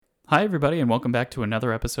Hi, everybody, and welcome back to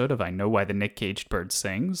another episode of I Know Why the Nick Caged Bird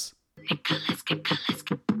Sings. Nicholas Cage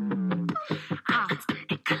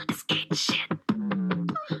shit.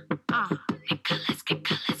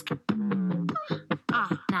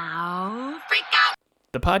 Now freak out.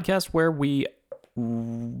 The podcast where we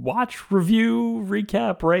watch, review,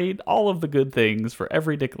 recap, rate all of the good things for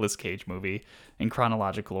every Nicolas Cage movie in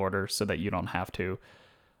chronological order so that you don't have to.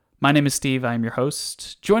 My name is Steve. I am your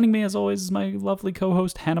host. Joining me, as always, is my lovely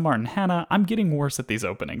co-host, Hannah Martin. Hannah, I'm getting worse at these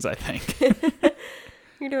openings, I think.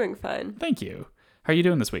 You're doing fine. Thank you. How are you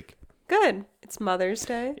doing this week? Good. It's Mother's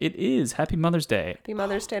Day. It is. Happy Mother's Day. Happy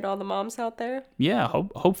Mother's Day to all the moms out there. Yeah,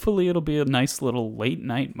 hopefully it'll be a nice little late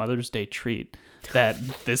night Mother's Day treat that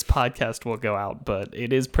this podcast will go out, but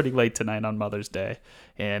it is pretty late tonight on Mother's Day,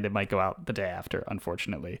 and it might go out the day after,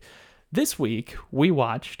 unfortunately. This week, we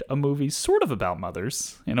watched a movie sort of about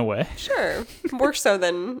mothers, in a way. Sure. More so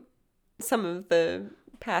than some of the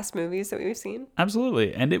past movies that we've seen.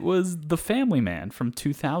 Absolutely, and it was The Family Man from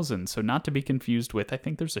 2000, so not to be confused with, I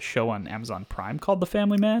think there's a show on Amazon Prime called The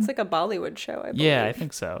Family Man. It's like a Bollywood show, I believe. Yeah, I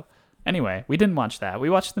think so. Anyway, we didn't watch that. We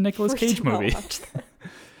watched the Nicolas Cage did not movie. watch that.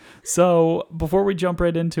 So before we jump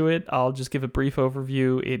right into it, I'll just give a brief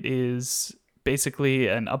overview. It is basically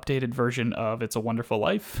an updated version of It's a Wonderful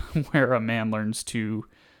Life, where a man learns to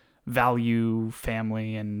value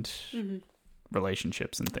family and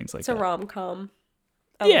relationships and things like It's that. a rom-com.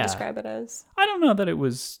 I would Yeah. describe it as. I don't know that it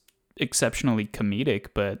was exceptionally comedic,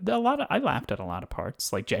 but I laughed at a lot of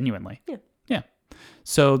parts, like genuinely. Yeah. Yeah.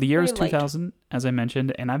 So the year is Very light. 2000, as I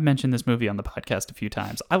mentioned, and I've mentioned this movie on the podcast a few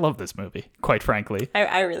times. I love this movie, quite frankly.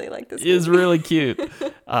 I really like this Is movie. really cute.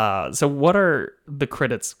 So what are the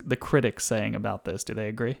critics saying about this? Do they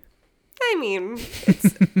agree? I mean,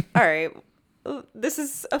 it's... all right. This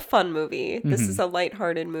is a fun movie. This is a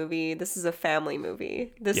lighthearted movie. This is a family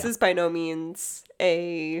movie. This Yeah. is by no means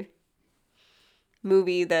a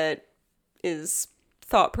movie that is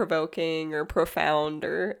thought-provoking or profound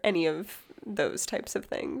or any of those types of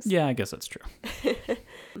things. Yeah, I guess that's true.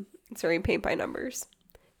 It's very paint by numbers.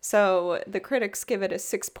 So the critics give it a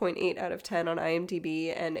 6.8 out of 10 on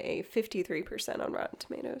IMDb and a 53% on Rotten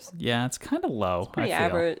Tomatoes. Yeah, it's kind of low. Pretty I feel.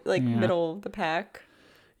 average, like Yeah. middle of the pack.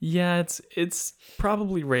 Yeah, it's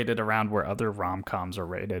probably rated around where other rom-coms are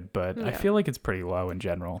rated, but I Yeah. feel like it's pretty low in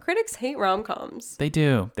general. Critics hate rom-coms. They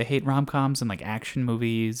do. They hate rom-coms and like action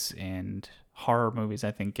movies and horror movies.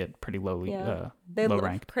 I think get pretty low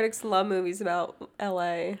ranked. Critics love movies about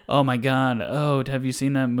LA. Oh my god. Oh, have you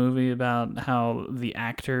seen that movie about how the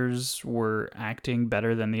actors were acting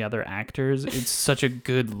better than the other actors? It's such a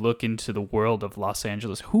good look into the world of Los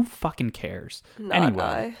Angeles. Who fucking cares?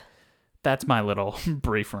 Anyway. That's my little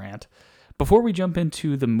brief rant. Before we jump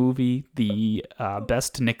into the movie, the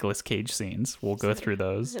best Nicolas Cage scenes, we'll go through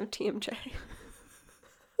those. No TMJ.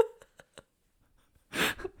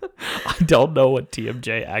 I don't know what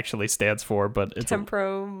TMJ actually stands for, but it's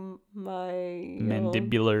Temporomyoid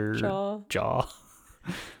mandibular jaw.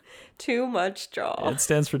 Too much jaw. It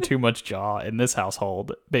stands for too much jaw in this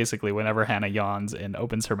household. Basically, whenever Hannah yawns and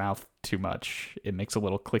opens her mouth too much, it makes a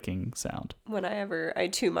little clicking sound. Whenever I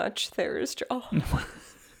too much, there is jaw.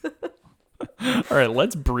 All right,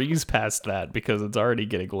 let's breeze past that because it's already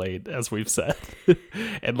getting late, as we've said.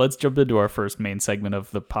 And let's jump into our first main segment of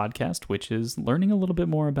the podcast, which is learning a little bit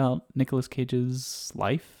more about Nicolas Cage's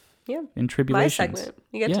life Yeah. and My tribulations. segment.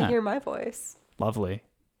 You get Yeah. to hear my voice. Lovely.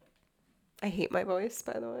 I hate my voice,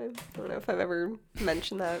 by the way. I don't know if I've ever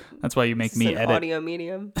mentioned that. That's why you make It's me an edit. audio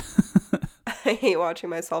medium. I hate watching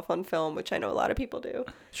myself on film, which I know a lot of people do.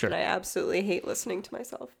 Sure. And I absolutely hate listening to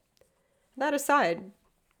myself. That aside,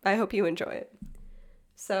 I hope you enjoy it.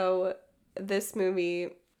 So, this movie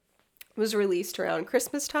was released around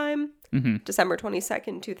Christmas time, December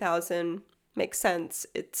 22nd, 2000. Makes sense.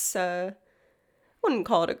 It's, I wouldn't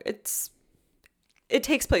call it it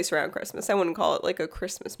takes place around Christmas. I wouldn't call it like a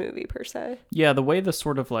Christmas movie per se. Yeah, the way the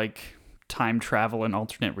sort of like time travel and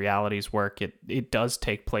alternate realities work, it does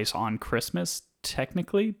take place on Christmas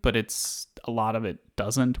technically, but a lot of it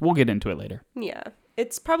doesn't. We'll get into it later. Yeah.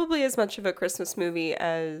 It's probably as much of a Christmas movie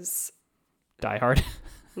as Die Hard.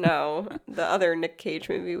 no, the other Nick Cage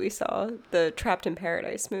movie we saw, the Trapped in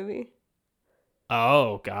Paradise movie.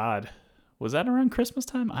 Oh God, was that around Christmas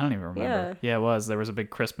time? I don't even remember. Yeah. Yeah, it was. There was a big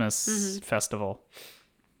Christmas festival.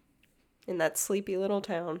 In that sleepy little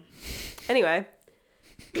town. Anyway.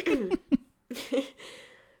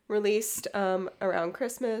 Released around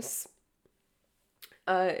Christmas.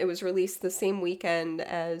 It was released the same weekend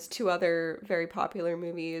as two other very popular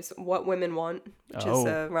movies, What Women Want, which is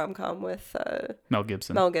a rom-com with Mel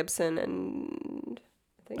Gibson. Mel Gibson and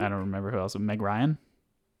I think I don't remember who else. Meg Ryan?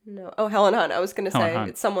 No. Oh, Helen Hunt. I was going to Helen say Hunt.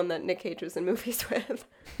 it's someone that Nick Cage was in movies with.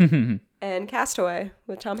 And Castaway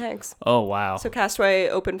with Tom Hanks. Oh, wow. So Castaway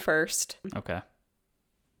opened first, Okay.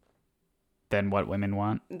 Then What Women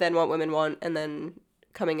Want? then What Women Want, and then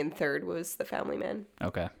coming in third was The Family Man.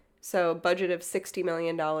 Okay. So budget of $60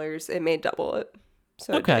 million. It made double it.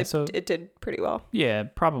 So Okay, it did pretty well. Yeah,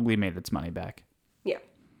 probably made its money back. Yeah.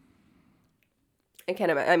 I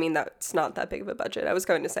can't imagine. I mean, that's not that big of a budget. I was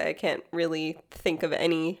going to say I can't really think of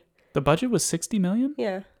any. The budget was $60 million?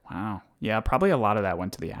 Yeah. Wow. Yeah, probably a lot of that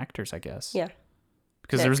went to the actors, I guess. Yeah.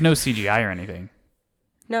 Because there was no CGI or anything.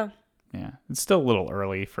 No. Yeah. It's still a little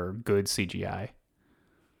early for good CGI.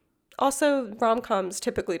 Also, rom-coms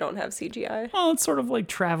typically don't have CGI. Well, it's sort of like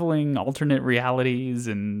traveling alternate realities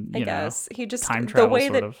and, I you know, guess he just time the travel way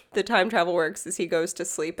sort that of. the time travel works is he goes to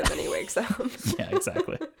sleep and then he wakes up. Yeah,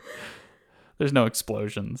 exactly. There's no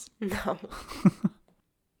explosions. No.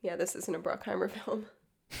 Yeah, this isn't a Bruckheimer film.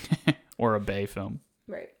 Or a Bay film.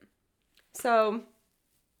 Right. So,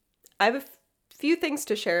 I have a few things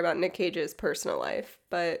to share about Nick Cage's personal life,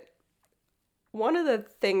 but one of the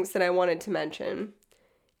things that I wanted to mention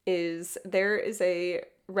is there is a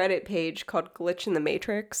Reddit page called Glitch in the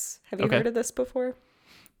Matrix. Have you heard of this before?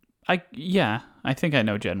 I think I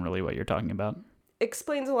know generally what you're talking about.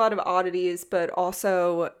 Explains a lot of oddities, but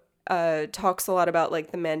also talks a lot about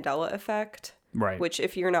like the Mandela effect. Right. Which,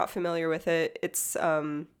 if you're not familiar with it, it's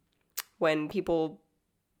when people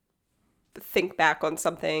think back on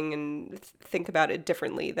something and think about it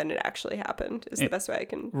differently than it actually happened is the best way I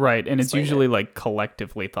can. Right, and it's explain usually like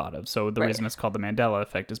collectively thought of. So the Right. reason it's called the Mandela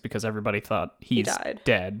effect is because everybody thought he's died.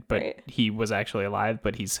 dead, but Right. he was actually alive,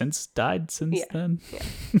 but he's since died since then.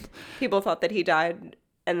 Yeah. People thought that he died,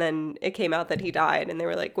 and then it came out that he died, and they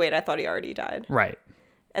were like, wait, I thought he already died. Right.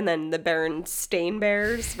 And then the Berenstain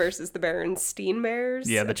Bears versus the Berenstein Bears.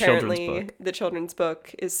 Yeah, the children's Apparently, book. the children's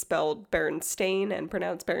book is spelled Berenstain and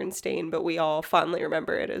pronounced Berenstain, but we all fondly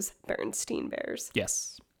remember it as Berenstein Bears.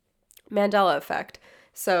 Yes. Mandela effect.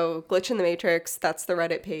 So, Glitch in the Matrix, that's the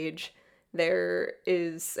Reddit page. There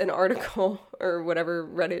is an article or whatever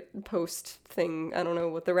Reddit post thing. I don't know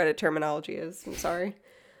what the Reddit terminology is. I'm sorry.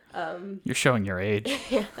 You're showing your age.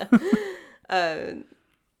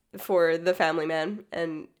 For The Family Man,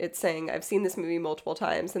 and it's saying, I've seen this movie multiple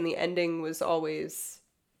times, and the ending was always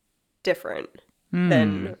different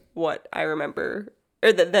than what I remember,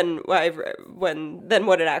 or than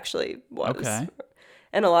what it actually was. Okay.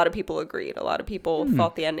 And a lot of people agreed. A lot of people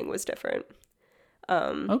thought the ending was different.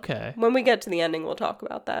 Okay. When we get to the ending, we'll talk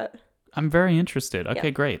about that. I'm very interested. Okay,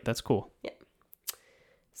 Yeah. great. That's cool. Yeah.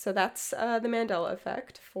 So that's the Mandela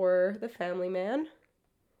effect for The Family Man.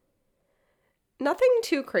 Nothing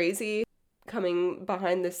too crazy coming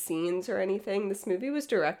behind the scenes or anything. This movie was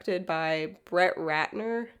directed by Brett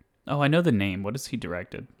Ratner. Oh, I know the name. What has he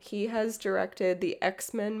directed? He has directed the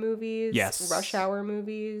X-Men movies, Yes. Rush Hour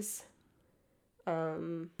movies,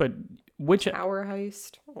 But which... Hour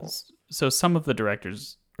Heist. So some of the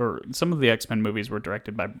directors, or some of the X-Men movies were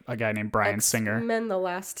directed by a guy named Bryan Singer. X-Men: The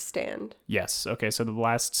Last Stand. Yes. Okay, so The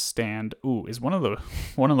Last Stand, is one of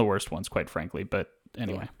the worst ones, quite frankly. But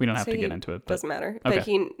anyway, we don't have So to get he- into it. But Doesn't matter.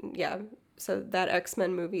 Okay. But so that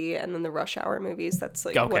X-Men movie and then the Rush Hour movies, that's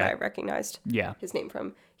like what Okay. I recognized yeah, his name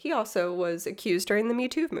from. He also was accused during the Me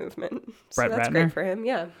Too movement. So Brett that's Ratner? great for him,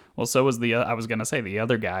 yeah. well, so was I was gonna say the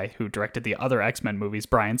other guy who directed the other X-Men movies,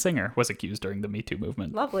 Bryan Singer, was accused during the Me Too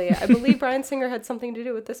movement. Lovely. I believe Bryan Singer had something to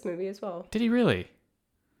do with this movie as well. Did he really?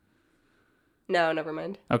 No, never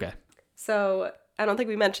mind. Okay. So, I don't think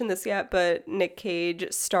we mentioned this yet, but Nick Cage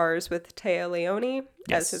stars with Téa Leoni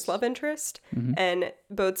Yes. as his love interest. And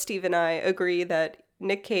both Steve and I agree that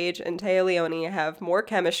Nick Cage and Téa Leoni have more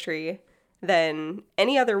chemistry than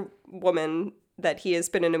any other woman that he has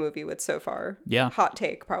been in a movie with so far. Yeah. Hot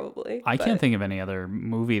take, probably. I but can't think of any other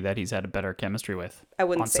movie that he's had a better chemistry with. I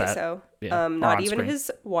wouldn't on say set. so. Yeah, or Not on even screen. his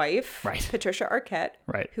wife, Right. Patricia Arquette,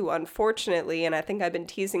 Right. who unfortunately, and I think I've been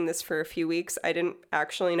teasing this for a few weeks, I didn't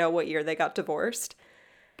actually know what year they got divorced.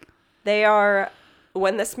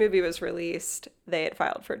 When this movie was released, they had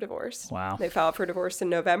filed for divorce. Wow. They filed for divorce in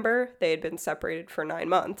November. They had been separated for 9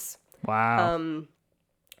 months. Wow.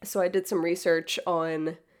 So I did some research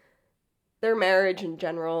on their marriage in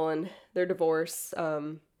general and their divorce.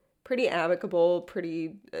 Pretty amicable,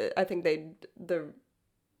 I think the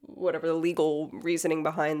legal reasoning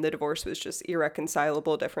behind the divorce was just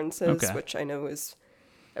irreconcilable differences, Okay. which I know is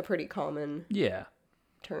a pretty common yeah.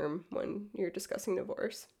 term when you're discussing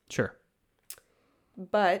divorce. Sure.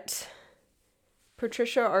 But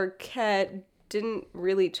Patricia Arquette didn't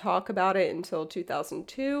really talk about it until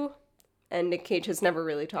 2002, and Nick Cage has never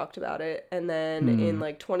really talked about it. And then in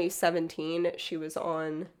like 2017, she was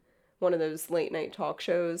on one of those late night talk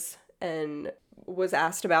shows and was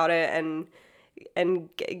asked about it and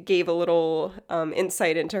gave a little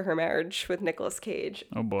insight into her marriage with Nicolas Cage.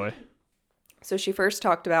 Oh boy. So she first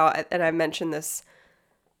talked about, and I mentioned this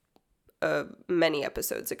many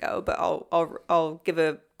episodes ago, but I'll give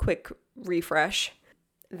a quick refresh.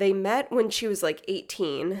 They met when she was like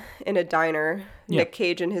 18 in a diner. Yeah. Nick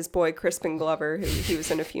Cage and his boy Crispin Glover, who he was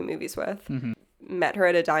in a few movies with, met her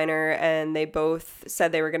at a diner, and they both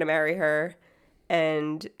said they were going to marry her.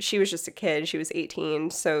 And she was just a kid. She was 18,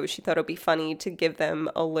 so she thought it would be funny to give them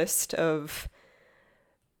a list of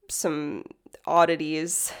some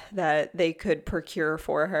oddities that they could procure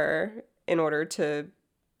for her in order to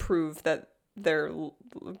prove their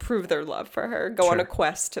love for her. Go on a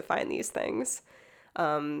quest to find these things.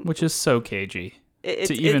 Which is so cagey It's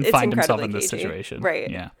find himself incredibly in this cagey. situation. Right.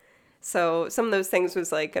 Yeah. So some of those things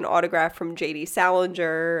was like an autograph from J.D.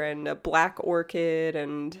 Salinger and a black orchid,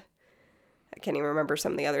 and I can't even remember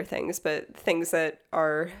some of the other things, but things that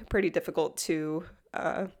are pretty difficult to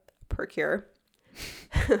procure.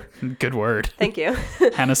 Good word. Thank you.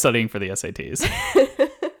 Hannah's studying for the SATs.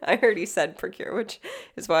 I heard he said procure, which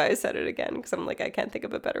is why I said it again, because I'm like, I can't think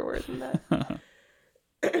of a better word than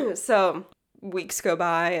that. So weeks go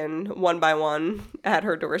by, and one by one at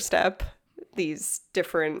her doorstep, these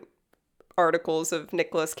different articles of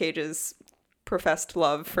Nicolas Cage's professed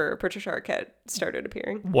love for Patricia Arquette started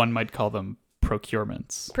appearing. One might call them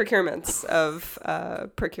procurements. Procurements of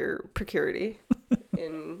procurity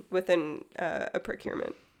within a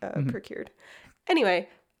procurement procured. Anyway,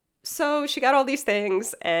 so she got all these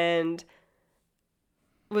things and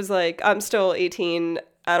was like, I'm still 18.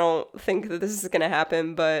 I don't think that this is going to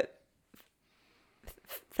happen, but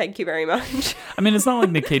thank you very much. I mean, it's not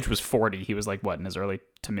like Nick Cage was 40. He was like, what, in his early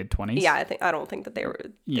to mid 20s? Yeah, I don't think that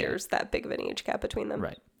there's that big of an age gap between them.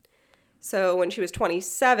 Right. So when she was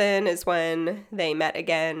 27 is when they met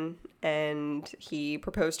again, and he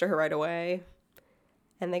proposed to her right away,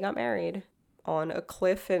 and they got married on a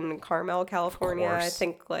cliff in Carmel, California. I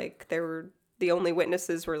think like the only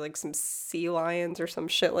witnesses were like some sea lions or some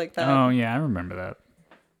shit like that. Oh yeah, I remember that.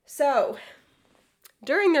 So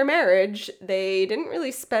during their marriage, they didn't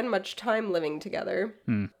really spend much time living together.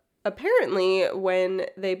 Apparently, when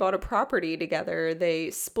they bought a property together,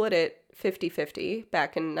 they split it 50-50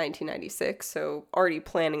 back in 1996, so already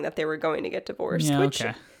planning that they were going to get divorced, Yeah, which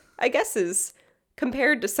okay. I guess is,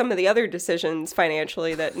 compared to some of the other decisions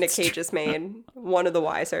financially that Nick Cage has made, one of the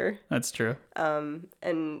wiser. That's true. And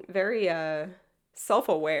very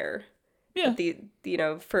self-aware. Yeah.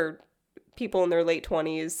 For people in their late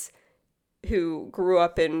 20s who grew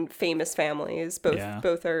up in famous families,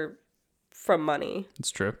 both are from money.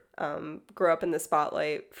 It's true. Grew up in the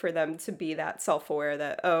spotlight, for them to be that self-aware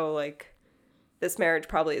that, oh, like, this marriage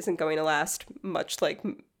probably isn't going to last much like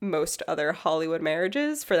most other Hollywood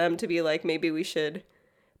marriages, for them to be like, maybe we should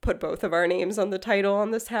put both of our names on the title on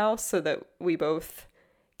this house so that we both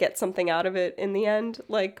get something out of it in the end.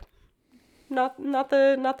 Like, not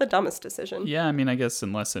the dumbest decision. Yeah, I mean, I guess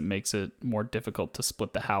unless it makes it more difficult to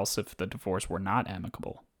split the house if the divorce were not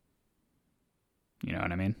amicable. You know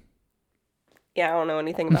what I mean? Yeah, I don't know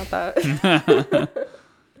anything about that.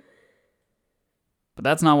 But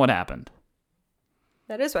that's not what happened.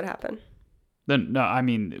 That is what happened. Then no, I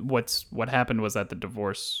mean, what happened was that the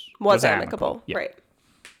divorce Was amicable. Yeah. Right.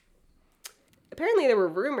 Apparently there were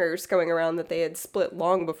rumors going around that they had split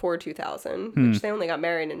long before 2000, which they only got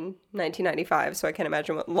married in 1995, so I can't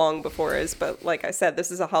imagine what long before is, but like I said,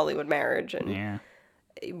 this is a Hollywood marriage, and Yeah.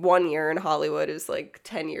 1 year in Hollywood is like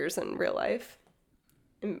 10 years in real life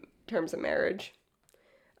in terms of marriage.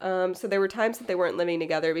 So there were times that they weren't living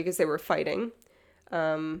together because they were fighting.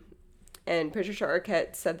 And Patricia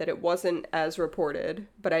Arquette said that it wasn't as reported,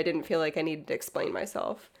 but I didn't feel like I needed to explain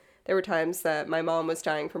myself. There were times that my mom was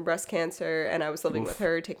dying from breast cancer and I was living with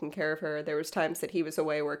her, taking care of her. There was times that he was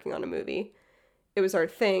away working on a movie. It was our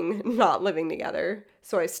thing, not living together.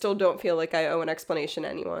 So I still don't feel like I owe an explanation to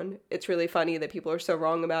anyone. It's really funny that people are so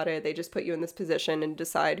wrong about it. They just put you in this position and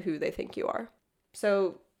decide who they think you are.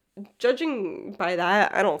 So judging by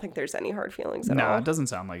that, I don't think there's any hard feelings at all. No, it doesn't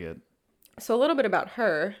sound like it. So a little bit about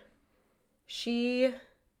her.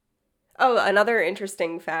 Another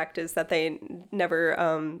interesting fact is that they never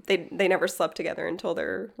never slept together until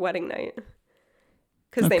their wedding night.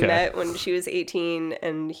 Because they met when she was 18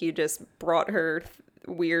 and he just brought her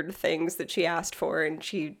weird things that she asked for and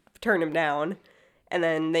she turned him down. And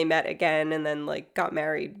then they met again and then like got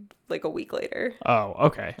married like a week later. Oh,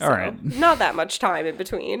 okay. All right. Not that much time in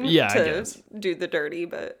between Yeah, I to guess. do the dirty,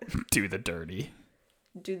 but Do the dirty.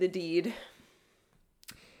 do the deed.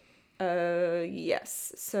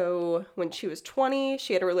 Yes. So when she was 20,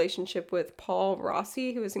 she had a relationship with Paul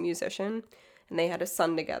Rossi, who was a musician, and they had a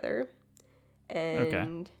son together.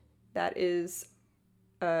 And that is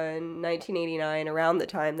 1989, around the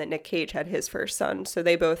time that Nick Cage had his first son. So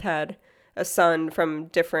they both had a son from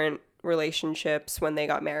different relationships when they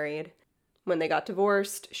got married. When they got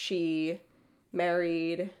divorced, she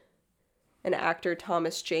married an actor,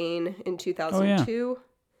 Thomas Jane, in 2002.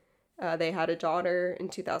 They had a daughter in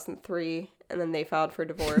 2003, and then they filed for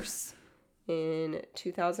divorce in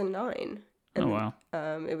 2009. And, wow.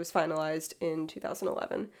 It was finalized in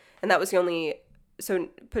 2011. And that was the only... So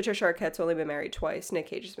Patricia Arquette's only been married twice. Nick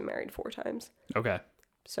Cage has been married 4 times. Okay.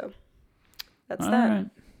 So that's All that. right.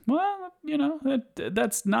 Well,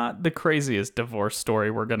 that's not the craziest divorce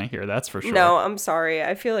story we're going to hear. That's for sure. No, I'm sorry.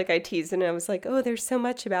 I feel like I teased and I was like, oh, there's so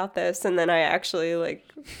much about this. And then I actually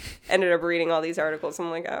ended up reading all these articles. I'm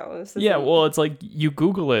like, oh, this is... Yeah, well, it's like you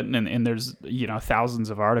Google it and there's, thousands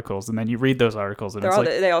of articles, and then you read those articles and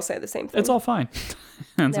they all say the same thing. it's all fine.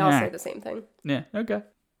 They all say the same thing. Yeah, okay.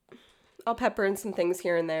 I'll pepper in some things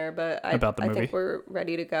here and there, but I think we're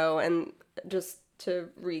ready to go. And just to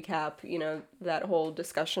recap, that whole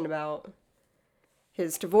discussion about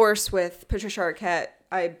his divorce with Patricia Arquette,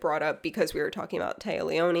 I brought up because we were talking about Téa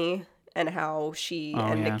Leoni and how she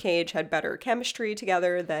and Nick Cage had better chemistry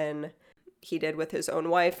together than he did with his own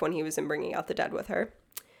wife when he was in Bringing Out the Dead with her.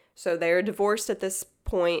 So they're divorced at this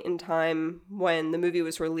point in time when the movie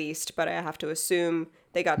was released, but I have to assume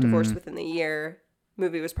they got divorced within the year.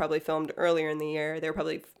 Movie was probably filmed earlier in the year. They were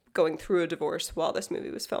probably going through a divorce while this movie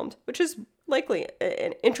was filmed, which is likely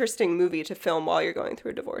an interesting movie to film while you're going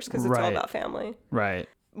through a divorce because it's all about family. Right.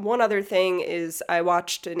 One other thing is I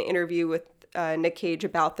watched an interview with Nick Cage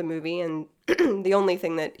about the movie, and the only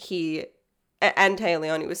thing that he and Téa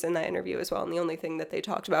Leoni was in that interview as well, and the only thing that they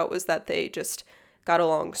talked about was that they just got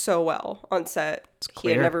along so well on set. He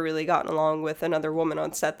had never really gotten along with another woman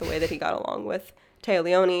on set the way that he got along with Téa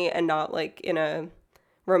Leoni, and not in a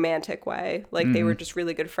romantic way. They were just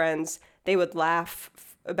really good friends. They would laugh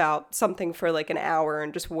about something for an hour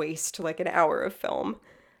and just waste an hour of film.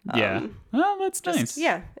 Yeah. Well, that's nice.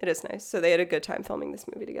 Yeah, it is nice. So they had a good time filming this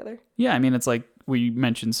movie together. Yeah, I mean, it's like we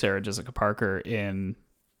mentioned Sarah Jessica Parker in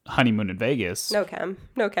Honeymoon in Vegas. No chem.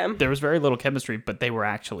 There was very little chemistry, but they were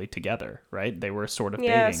actually together, right? They were sort of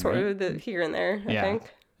dating, yeah, sort right? of here and there, I think.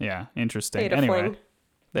 Yeah, interesting. They had a fling.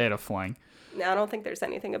 They had a fling. No, I don't think there's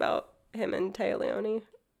anything about him and Téa Leoni.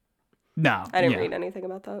 No. I didn't read anything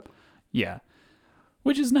about that. Yeah.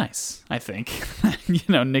 Which is nice, I think.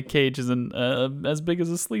 Nick Cage isn't as big as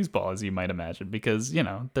a sleazeball as you might imagine because,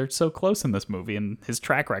 they're so close in this movie and his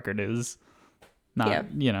track record is not,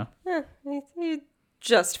 He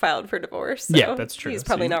just filed for divorce. So yeah, that's true. He's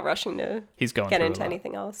probably not rushing to get into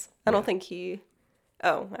anything else. I don't think he...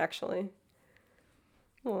 Oh, actually...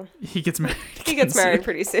 Well, he gets married. He gets married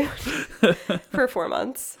pretty soon for 4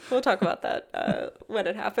 months. We'll talk about that when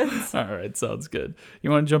it happens. All right, sounds good.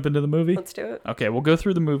 You want to jump into the movie? Let's do it. Okay, we'll go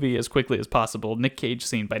through the movie as quickly as possible. Nick Cage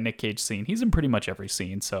scene by Nick Cage scene. He's in pretty much every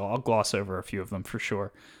scene, so I'll gloss over a few of them for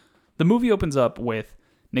sure. The movie opens up with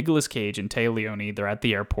Nicolas Cage and Téa Leoni. They're at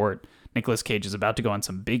the airport. Nicolas Cage is about to go on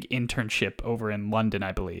some big internship over in London,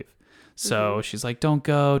 I believe. So she's like, don't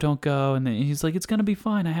go. And then he's like, it's going to be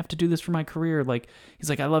fine. I have to do this for my career. He's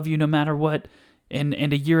like, I love you no matter what. And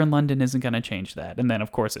a year in London isn't going to change that. And then,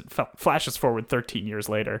 of course, it flashes forward 13 years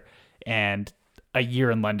later. And a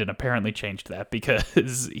year in London apparently changed that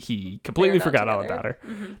because he completely forgot all about her.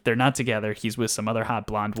 Mm-hmm. They're not together. He's with some other hot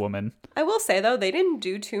blonde woman. I will say, though, they didn't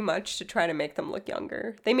do too much to try to make them look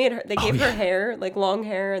younger. They gave her hair, long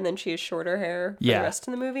hair, and then she has shorter hair for the rest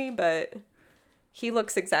of the movie. But... he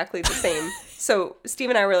looks exactly the same. So Steve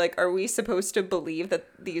and I were like, are we supposed to believe that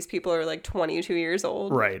these people are 22 years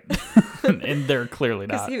old? Right. And they're clearly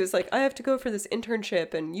not. Because he was like, I have to go for this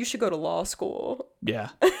internship and you should go to law school. Yeah.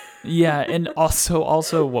 Yeah. And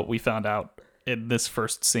also what we found out in this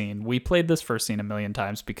first scene, we played this first scene a million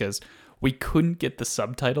times because we couldn't get the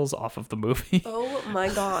subtitles off of the movie. Oh my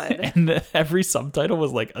God. And every subtitle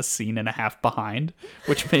was a scene and a half behind,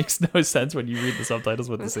 which makes no sense when you read the subtitles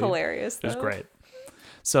with the scene. It was hilarious, though. It was great.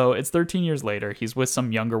 So it's 13 years later. He's with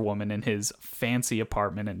some younger woman in his fancy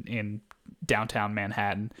apartment in downtown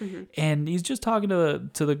Manhattan. Mm-hmm. And he's just talking to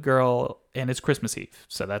the girl, and it's Christmas Eve.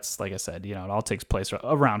 So that's, like I said, it all takes place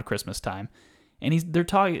around Christmas time. And he's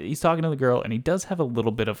talking to the girl, and he does have a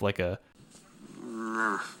little bit of a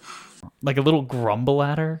little grumble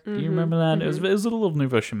at her. Do you remember that? Mm-hmm. It was a little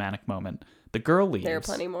Nouveau Shamanic moment. The girl leaves. There are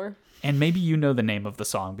plenty more. And maybe you know the name of the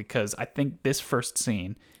song because I think this first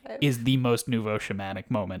scene is the most Nouveau Shamanic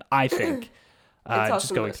moment, I think. It's also just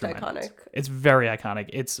the going most through my notes. iconic. It's very iconic.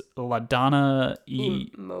 It's La Donna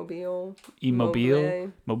Mobile.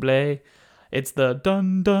 Mobile. It's the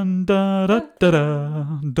dun dun da da da da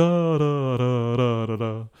da da da da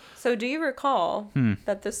da. So do you recall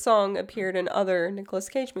that this song appeared in other Nicolas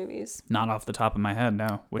Cage movies? Not off the top of my head,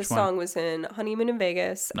 no. Which This one? song was in Honeymoon in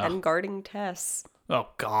Vegas and Guarding Tess. Oh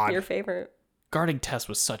God. Your favorite. Guarding Tess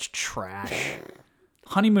was such trash.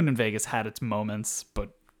 Honeymoon in Vegas had its moments, but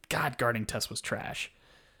God, Guarding Tess was trash.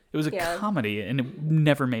 It was a comedy, and it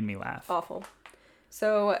never made me laugh. Awful.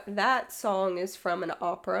 So that song is from an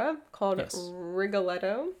opera called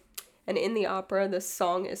Rigoletto. And in the opera, this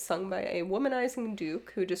song is sung by a womanizing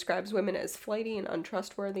duke who describes women as flighty and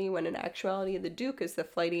untrustworthy, when in actuality the duke is the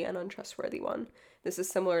flighty and untrustworthy one. This is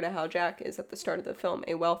similar to how Jack is at the start of the film,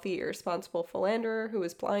 a wealthy, irresponsible philanderer who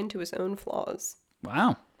is blind to his own flaws.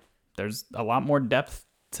 Wow. There's a lot more depth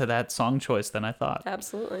to that song choice than I thought.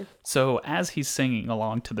 Absolutely. So as he's singing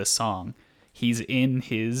along to this song, he's in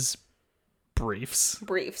his briefs.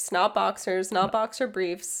 Briefs, not boxers, not boxer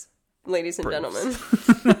briefs, ladies and gentlemen.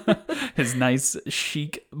 His nice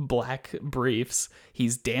chic black briefs.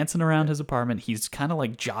 He's dancing around his apartment. He's kind of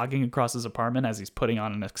like jogging across his apartment as he's putting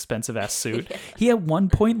on an expensive ass suit. He at one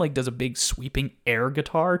point like does a big sweeping air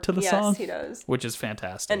guitar to the song. Yes, he does. Which is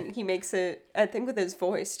fantastic. And he makes it, I think, with his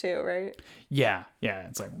voice too, right? Yeah.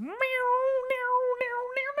 It's like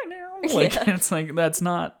like it's like that's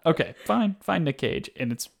not okay. Fine, Nick Cage,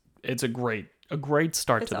 and it's a great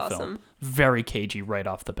start to the film. Very cagey right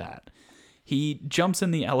off the bat. He jumps in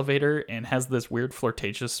the elevator and has this weird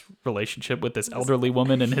flirtatious relationship with this elderly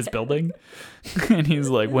woman in his building. And he's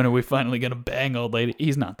like, when are we finally going to bang, old lady?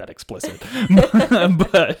 He's not that explicit.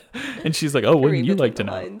 And she's like, oh, wouldn't you like to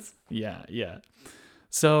know? Lines. Yeah.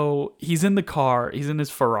 So he's in the car, he's in his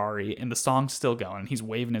Ferrari, and the song's still going. He's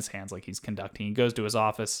waving his hands like he's conducting. He goes to his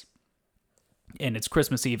office. And it's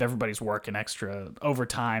Christmas Eve. Everybody's working extra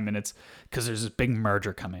overtime, and it's because there's this big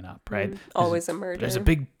merger coming up, right? Always a merger. There's a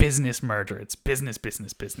big business merger. It's business.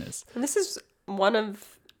 And this is one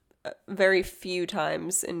of very few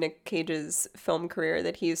times in Nick Cage's film career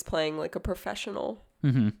that he's playing like a professional,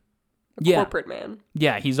 corporate man.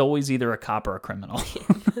 Yeah, he's always either a cop or a criminal.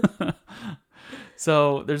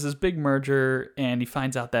 So there's this big merger, and he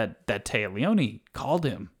finds out that Téa Leoni called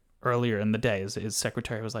him earlier in the day. His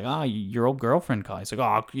secretary was like, your old girlfriend called. He's like,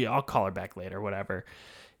 I'll call her back later, whatever.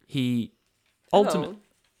 He ultimately...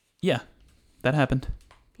 Yeah, that happened.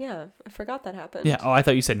 Yeah, I forgot that happened. Yeah, I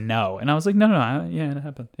thought you said no. And I was like, no, yeah, it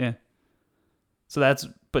happened, yeah. So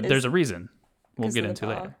there's a reason. We'll get into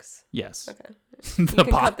later. Yes. Okay. The you can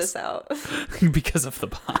box. cut this out. Because of the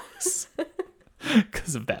box.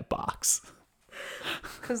 Because of that box.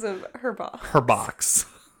 Because of her box. Her box.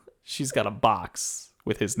 She's got a box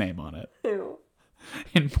with his name on it. Ew.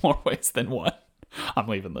 In more ways than one. I'm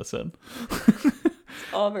leaving this in.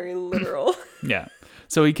 All very literal. Yeah.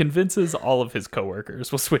 So he convinces all of his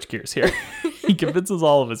coworkers. We'll switch gears here. He convinces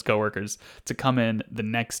all of his coworkers to come in the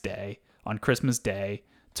next day on Christmas Day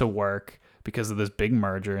to work because of this big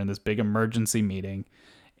merger and this big emergency meeting.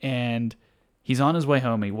 And he's on his way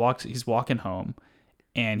home. He's walking home,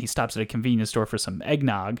 and he stops at a convenience store for some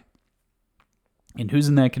eggnog. And who's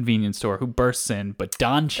in that convenience store? Who bursts in? But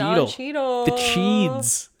Don Cheadle. The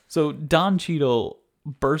Cheeds. So Don Cheadle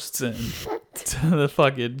bursts in to the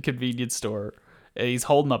fucking convenience store. And he's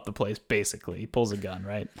holding up the place, basically. He pulls a gun,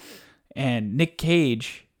 right? And Nick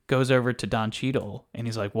Cage goes over to Don Cheadle, and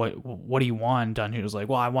he's like, what do you want? Don Cheadle's like,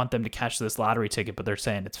 well, I want them to cash this lottery ticket, but they're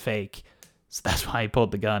saying it's fake. So that's why he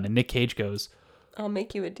pulled the gun. And Nick Cage goes, I'll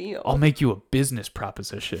make you a deal. I'll make you a business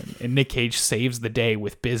proposition. And Nick Cage saves the day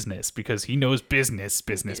with business because he knows business.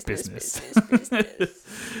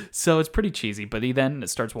 So it's pretty cheesy, but he then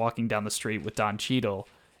starts walking down the street with Don Cheadle,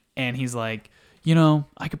 and he's like,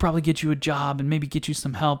 I could probably get you a job and maybe get you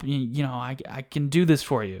some help. I can do this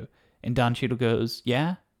for you. And Don Cheadle goes,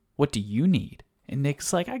 yeah? What do you need? And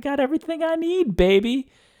Nick's like, I got everything I need,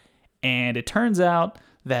 baby. And it turns out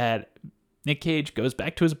that Nick Cage goes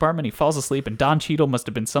back to his apartment, he falls asleep, and Don Cheadle must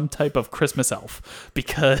have been some type of Christmas elf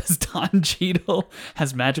because Don Cheadle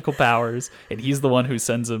has magical powers, and he's the one who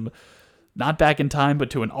sends him not back in time, but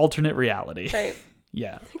to an alternate reality. Right.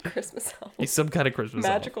 Yeah. Christmas elf. He's some kind of Christmas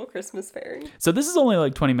Magical elf. Christmas fairy. So this is only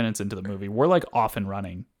like 20 minutes into the movie. We're like off and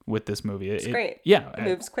running with this movie. It's great. Yeah. It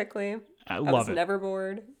moves quickly. I love it. Never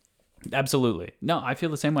bored. Absolutely. No, I feel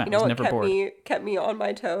the same way. You know I was what never bored. kept me on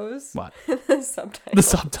my toes? What? The subtitles. The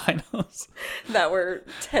subtitles. That were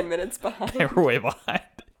 10 minutes behind. They were way behind.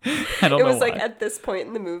 I don't know It was why. like at this point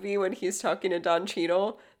in the movie when he's talking to Don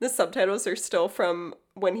Cheadle, the subtitles are still from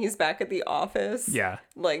when he's back at the office. Yeah.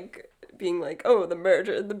 Like being like, oh, the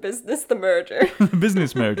merger, the business, the merger.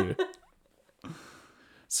 Business merger.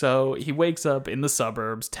 So he wakes up in the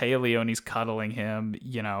suburbs. Taya Leone's cuddling him.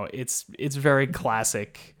 You know, it's very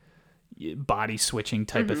classic body switching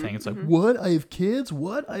type of thing. It's like, what? I have kids?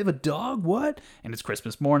 What? I have a dog? What? And it's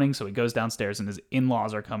Christmas morning, so he goes downstairs and his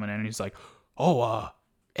in-laws are coming in and he's like, oh,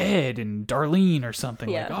 Ed and Darlene or something.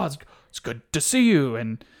 Yeah. Like, oh, it's good to see you.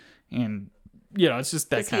 And you know, it's just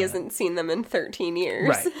that Because he kind of... hasn't seen them in 13 years.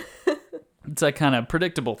 Right. It's that kind of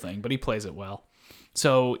predictable thing, but he plays it well.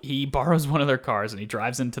 So he borrows one of their cars and he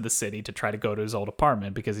drives into the city to try to go to his old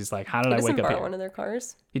apartment because he's like, how did He I doesn't wake up borrow here? one of their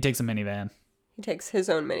cars. He takes a minivan. He takes his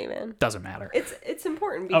own minivan. Doesn't matter. It's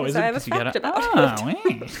important because is it? I have a 'Cause you gotta- fact about it.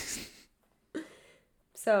 hey.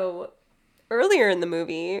 So earlier in the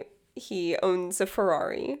movie, he owns a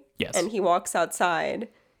Ferrari. Yes. And he walks outside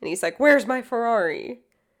and he's like, where's my Ferrari?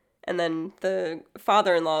 And then the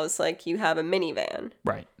father-in-law is like, you have a minivan.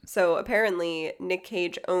 Right. So apparently Nick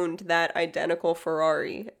Cage owned that identical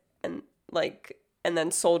Ferrari and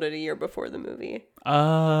then sold it a year before the movie.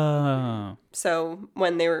 Oh. So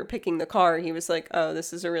when they were picking the car, he was like, oh,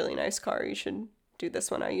 this is a really nice car. You should do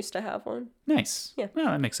this one. I used to have one. Nice. Yeah. Well,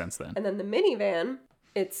 that makes sense then. And then the minivan,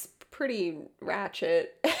 it's pretty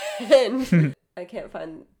ratchet. And I can't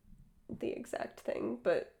find the exact thing,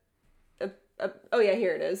 but oh yeah,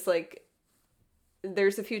 here it is. Like,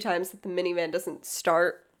 there's a few times that the minivan doesn't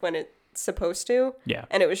start when it's supposed to. Yeah.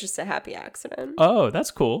 And it was just a happy accident. Oh,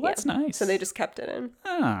 that's cool. Yeah. That's nice. So they just kept it in.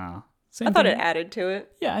 Ah. Same I thought thing. it added to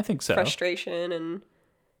it. Yeah, I think so. Frustration and,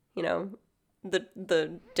 you know,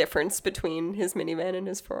 the difference between his minivan and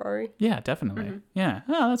his Ferrari. Yeah, definitely. Yeah.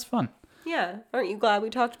 Oh, that's fun. Yeah. Aren't you glad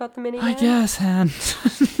we talked about the minivan? I guess, Han.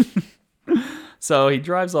 So he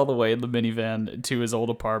drives all the way in the minivan to his old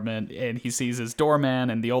apartment, and he sees his doorman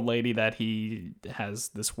and the old lady that he has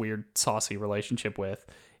this weird saucy relationship with.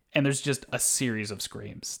 And there's just a series of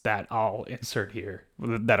screams that I'll insert here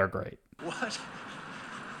that are great. What?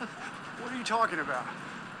 What are you talking about?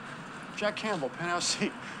 Jack Campbell, Penthouse C.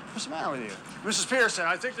 What's the matter with you? Mrs. Pearson,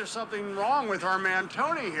 I think there's something wrong with our man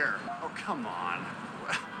Tony here. Oh, come on.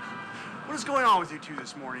 What is going on with you two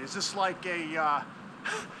this morning? Is this like a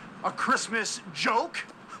Christmas joke?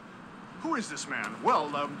 Who is this man?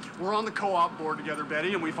 Well, we're on the co-op board together,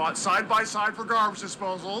 Betty, and we fought side by side for garbage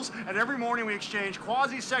disposals, and every morning we exchange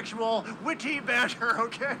quasi-sexual, witty banter,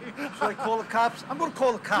 okay? Should I call the cops? I'm gonna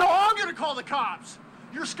call the cops. No, I'm gonna call the cops!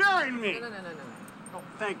 You're scaring me! No. Oh,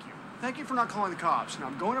 thank you. Thank you for not calling the cops. Now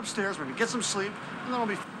I'm going upstairs, we're gonna get some sleep, and then I'll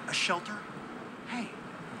be a shelter.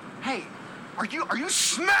 Hey, are you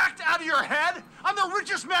smacked out of your head? I'm the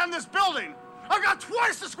richest man in this building! I've got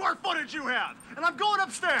twice the square footage you have, and I'm going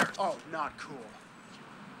upstairs. Oh, not cool.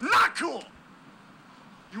 Not cool!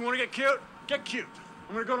 You want to get cute? Get cute.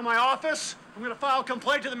 I'm going to go to my office. I'm going to file a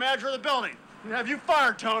complaint to the manager of the building. I'm going to have you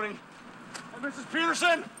fired, Tony. And Mrs.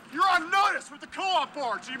 Peterson, you're on notice with the co-op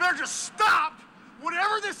board, so you better just stop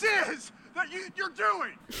whatever this is that you're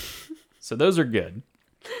doing. So those are good.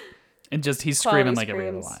 And just he's Quality screaming like every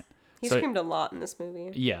other screams. line. He So- screamed a lot in this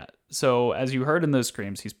movie. Yeah. So as you heard in those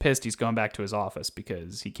screams, he's pissed. He's going back to his office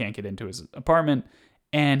because he can't get into his apartment.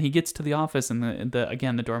 And he gets to the office, and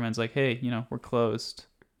the doorman's like, "Hey, we're closed.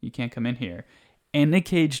 You can't come in here." And Nick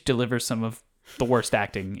Cage delivers some of the worst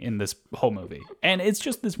acting in this whole movie. And it's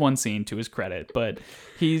just this one scene, to his credit, but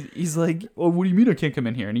he's like, "Oh, what do you mean I can't come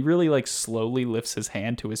in here?" And he really like slowly lifts his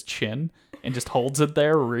hand to his chin and just holds it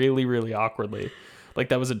there really, really awkwardly. Like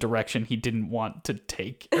that was a direction he didn't want to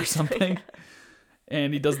take or something.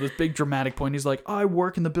 And he does this big dramatic point. He's like, "I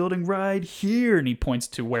work in the building right here." And he points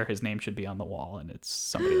to where his name should be on the wall. And it's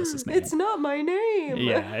somebody else's name. It's not my name.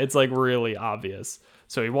 Yeah, it's like really obvious.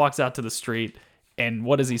 So he walks out to the street. And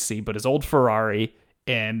what does he see but his old Ferrari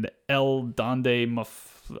and El Donde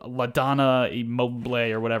La Donna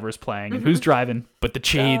Immobile or whatever is playing. And who's driving? But the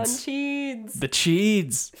Don Cheeds. Cheeds. The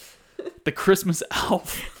Cheeds. The Christmas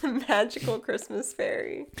elf. The magical Christmas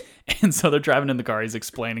fairy. And so they're driving in the car. He's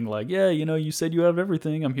explaining like, "Yeah, you said you have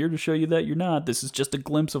everything. I'm here to show you that you're not. This is just a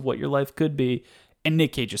glimpse of what your life could be." And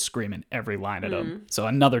Nick Cage is screaming every line at him. So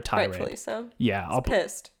another tirade. Rightfully so. Yeah, I'll put,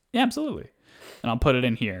 Pissed. yeah, absolutely. And I'll put it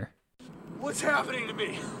in here. What's happening to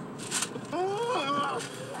me?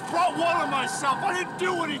 Brought one on myself. I didn't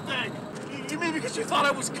do anything. You mean because you thought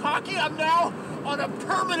I was cocky? I'm now on a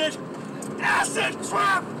permanent acid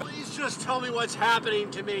trip. Please just tell me what's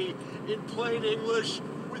happening to me in plain English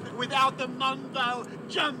without the mumbo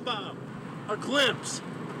jumbo. A glimpse.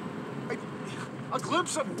 A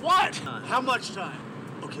glimpse of what? How much time?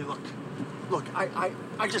 Okay, look.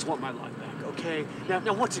 I just want my life back. Okay.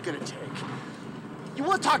 Now, what's it gonna take? You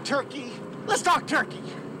want to talk turkey? Let's talk turkey.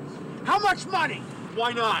 How much money?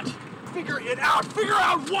 Why not? Figure it out. Figure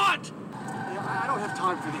out what? I don't have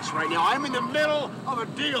time for this right now. I'm in the middle of a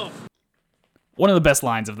deal. One of the best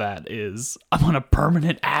lines of that is, I'm on a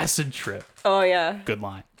permanent acid trip. Oh, yeah. Good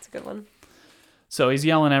line. It's a good one. So he's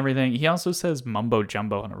yelling everything. He also says mumbo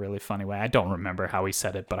jumbo in a really funny way. I don't remember how he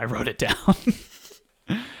said it, but I wrote it down.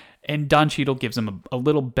 And Don Cheadle gives him a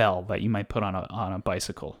little bell that you might put on a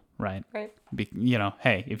bicycle, right? Right.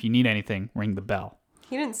 Hey, if you need anything, ring the bell.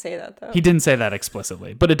 He didn't say that, though. He didn't say that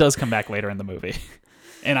explicitly, but it does come back later in the movie.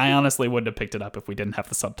 And I honestly wouldn't have picked it up if we didn't have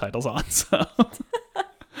the subtitles on.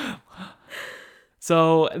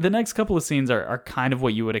 So the next couple of scenes are kind of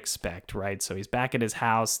what you would expect, right? So he's back at his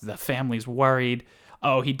house. The family's worried.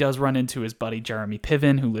 Oh, he does run into his buddy Jeremy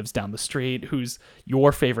Piven, who lives down the street, who's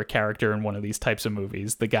your favorite character in one of these types of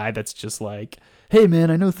movies. The guy that's just like, hey, man,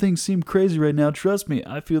 I know things seem crazy right now. Trust me,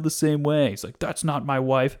 I feel the same way. He's like, that's not my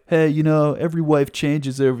wife. Hey, every wife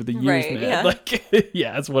changes over the years, Right, man. yeah. Like,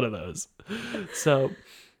 yeah, it's one of those. So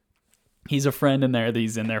he's a friend in there.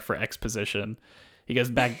 He's in there for exposition. He goes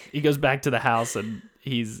back to the house and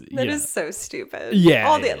That is so stupid. Yeah,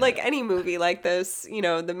 All yeah. like any movie like this,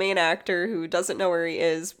 the main actor who doesn't know where he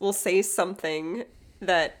is will say something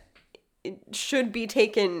that it should be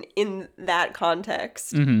taken in that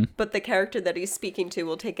context, but the character that he's speaking to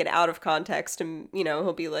will take it out of context, and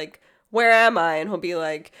he'll be like, where am I? And he'll be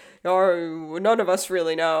like, oh, none of us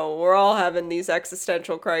really know. We're all having these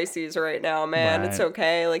existential crises right now, man. It's Right.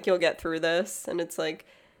 okay. Like, you'll get through this. And it's like,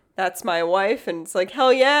 that's my wife. And it's like,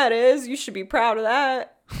 hell yeah, it is. You should be proud of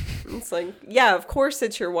that. And it's like, yeah, of course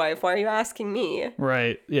it's your wife. Why are you asking me?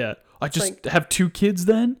 Right, yeah. I just like- have 2 kids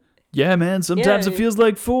then? Yeah, man, sometimes Yeah, it feels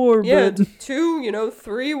like 4, Yeah, but... 2,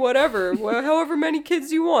 3, whatever. However many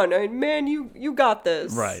kids you want. Man, you got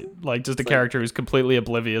this. Right, like just a character who's completely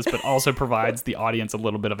oblivious, but also provides the audience a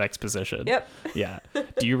little bit of exposition. Yep. Yeah.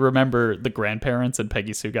 Do you remember the grandparents and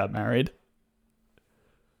Peggy Sue got married?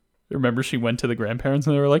 Remember she went to the grandparents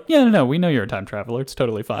and they were like, yeah, no, we know you're a time traveler. It's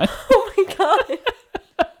totally fine. Oh my god.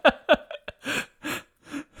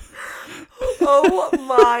 Oh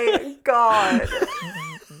my god.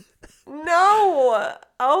 No.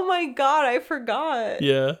 Oh my god, I forgot.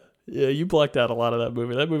 Yeah, you blocked out a lot of that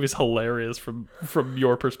movie. That movie's hilarious from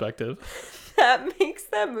your perspective. That makes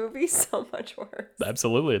that movie so much worse.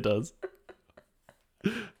 Absolutely it does.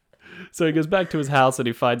 So he goes back to his house and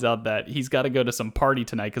he finds out that he's got to go to some party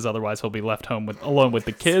tonight because otherwise he'll be left home alone with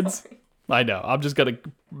the kids. I know. I'm just going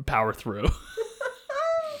to power through.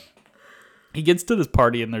 He gets to this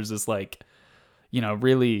party and there's this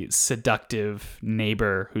really seductive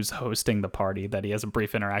neighbor who's hosting the party that he has a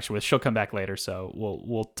brief interaction with. She'll come back later, so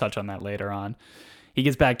we'll touch on that later on. He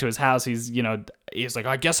gets back to his house. He's like,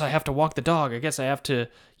 I guess I have to walk the dog. I guess I have to,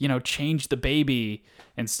 change the baby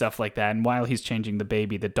and stuff like that. And while he's changing the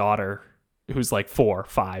baby, the daughter, who's like 4,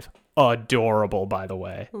 5, adorable, by the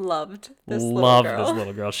way. Loved this Love little girl. this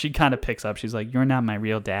little girl. She kind of picks up. She's like, you're not my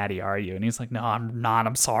real daddy, are you? And he's like, no, I'm not.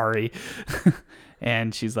 I'm sorry.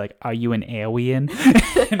 And she's like, are you an alien?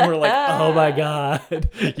 And we're like, oh my God,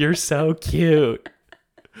 you're so cute.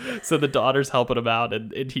 So the daughter's helping him out,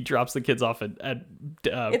 and he drops the kids off at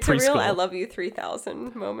It's preschool. a real I love you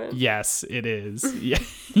 3000 moment. Yes, it is. Yeah,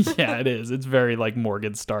 yeah, it is. It's very like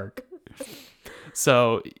Morgan Stark.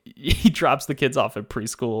 So he drops the kids off at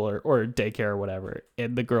preschool or daycare or whatever,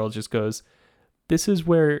 and the girl just goes, "This is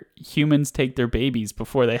where humans take their babies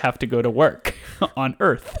before they have to go to work on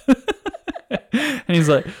Earth." And he's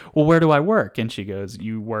like, "Well, where do I work?" And she goes,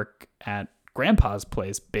 "You work at Grandpa's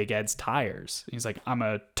place, Big Ed's Tires." He's like, "I'm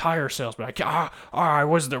a tire salesman. I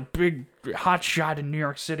was the big hot shot in New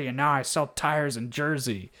York City, and now I sell tires in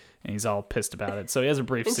Jersey." And he's all pissed about it. So he has a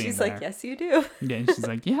brief And scene she's there. like, yes, you do. Yeah, and she's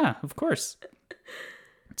like, yeah, of course.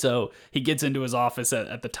 So he gets into his office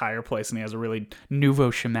at the tire place, and he has a really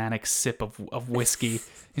nouveau shamanic sip of whiskey.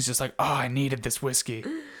 He's just like, oh, I needed this whiskey.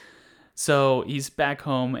 So he's back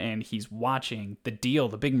home, and he's watching the deal,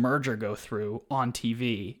 the big merger go through on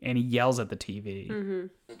TV, and he yells at the TV.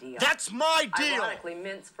 Mm-hmm. That's my deal! Ironically,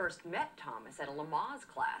 Mintz first met Thomas at a Lamaze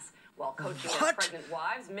class. While coaching their What? pregnant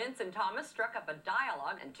wives, Mintz and Thomas struck up a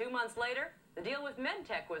dialogue, and 2 months later, the deal with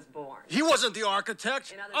Mentech was born. He wasn't the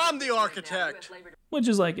architect. In other I'm news the right now, architect. US Labor Which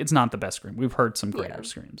is like, it's not the best scream. We've heard some greater Yeah.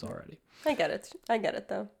 screams already. I get it,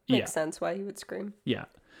 though. Yeah. Makes sense why he would scream. Yeah.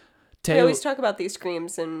 I always talk about these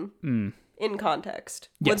screams in context.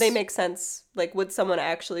 Would they Yes. make sense? Like, would someone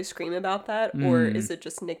actually scream about that? Or is it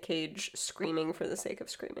just Nick Cage screaming for the sake of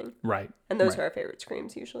screaming? Right. And those right. are our favorite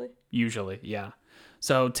screams, usually. Usually, yeah.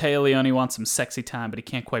 So Taya Leone wants some sexy time, but he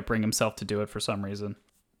can't quite bring himself to do it for some reason,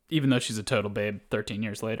 even though she's a total babe 13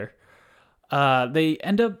 years later. They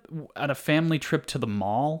end up at a family trip to the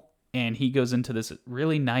mall, and he goes into this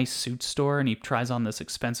really nice suit store and he tries on this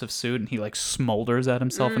expensive suit and he like smolders at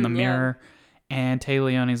himself in the mirror. And Tay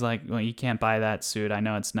Leone's like, well, you can't buy that suit. I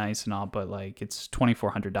know it's nice and all, but like it's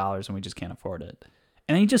 $2,400 and we just can't afford it.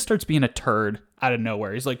 And then he just starts being a turd out of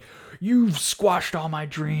nowhere. He's like, you've squashed all my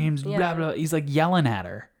dreams. Blah, blah. He's like yelling at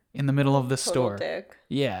her in the middle of the store. Dick.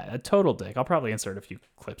 Yeah, a total dick. I'll probably insert a few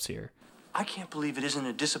clips here. I can't believe it isn't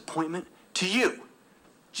a disappointment to you.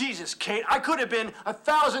 Jesus, Kate, I could have been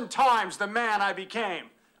 1,000 times the man I became.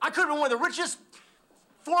 I could have been one of the richest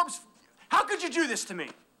Forbes. How could you do this to me?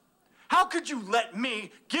 How could you let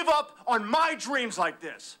me give up on my dreams like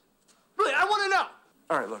this? Really, I want to know.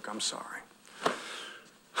 All right, look, I'm sorry.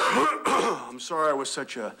 I'm sorry I was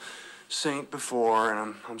such a saint before,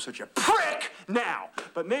 and I'm such a prick now.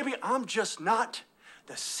 But maybe I'm just not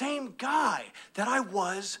the same guy that I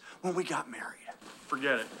was when we got married.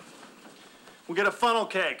 Forget it. We'll get a funnel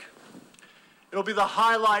cake. It'll be the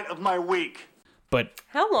highlight of my week. But,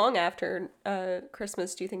 How long after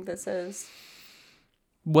Christmas do you think this is?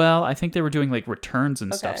 well, I think they were doing like returns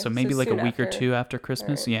and stuff. Okay, So maybe so like a soon week or after. two after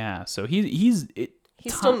Christmas. Right. Yeah. So he's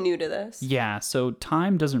Still new to this. Yeah, so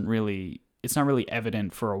time doesn't really, it's not really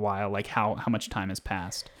evident for a while, like how much time has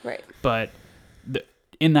passed. Right. But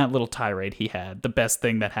in that little tirade he had, the best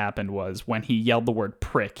thing that happened was when he yelled the word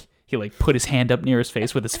prick, he like put his hand up near his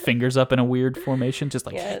face with his fingers up in a weird formation, just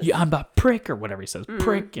like, Yes. yeah, I'm a prick, or whatever he says,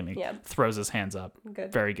 prick, and he throws his hands up.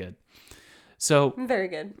 Good. Very good. So Very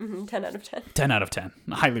good. 10 out of 10. 10 out of 10.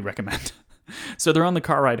 I highly recommend. So they're on the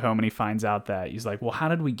car ride home and he finds out that he's like, well, how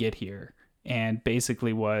did we get here? And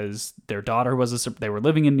basically was their daughter was they were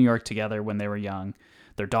living in New York together when they were young.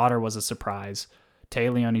 Their daughter was a surprise. Tay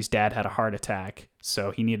Leone's dad had a heart attack,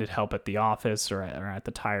 so he needed help at the office or at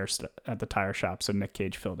the tire shop. So Nick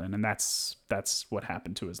Cage filled in, and that's what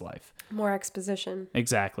happened to his life. More exposition.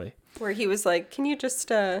 Exactly. Where he was like, can you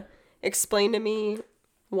just explain to me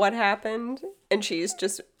what happened? And she's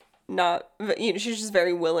just not, she's just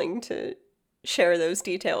very willing to share those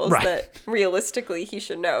details Right. that realistically he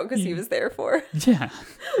should know because he was there for. Yeah.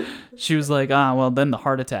 She was like, well, then the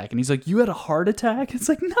heart attack. And he's like, you had a heart attack? It's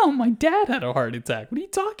like, no, my dad had a heart attack. What are you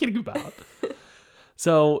talking about?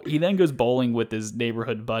 So he then goes bowling with his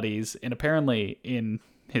neighborhood buddies. And apparently in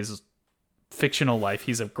his fictional life,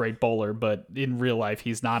 he's a great bowler. But in real life,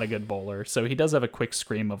 he's not a good bowler. So he does have a quick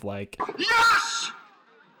scream of like, Yes!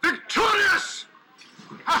 Victorious!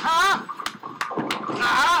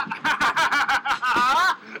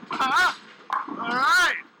 All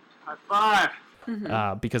right. High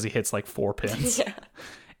five. because he hits like 4 pins. Yeah.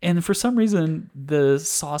 And for some reason, the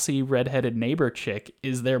saucy redheaded neighbor chick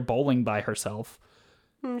is there bowling by herself.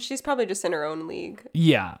 She's probably just in her own league.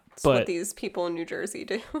 Yeah, That's what but these people in New Jersey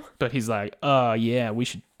do. but he's like, yeah, we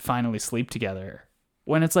should finally sleep together.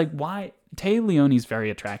 When it's like, why? Tay Leone's very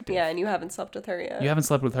attractive. Yeah, and you haven't slept with her yet. You haven't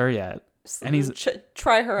slept with her yet. And he's,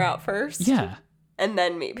 Try her out first. yeah. And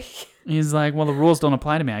then maybe. He's like, well, the rules don't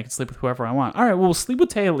apply to me. I can sleep with whoever I want. All right, well, we'll sleep with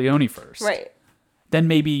Tay Leone first. Right. Then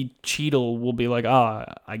maybe Cheadle will be like,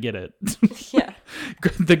 I get it. Yeah.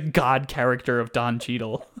 The god character of Don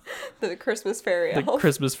Cheadle. The Christmas fairy The elf.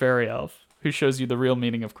 Christmas fairy elf who shows you the real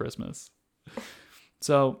meaning of Christmas.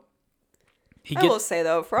 So he I will gets say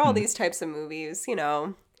though, for all these types of movies,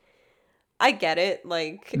 I get it.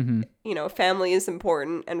 Like, family is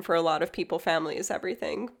important, and for a lot of people, family is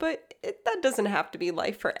everything. But that doesn't have to be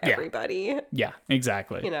life for everybody. yeah,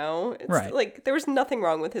 exactly. It's Right. like there was nothing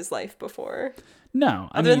wrong with his life before, No,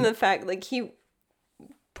 I other mean, than the fact like he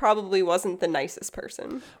probably wasn't the nicest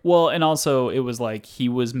person. well, and also it was like he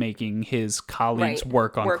was making his colleagues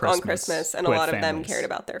work on Christmas, and a with lot of them families. cared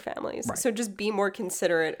about their families. Right. So just be more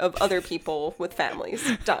considerate of other people with families.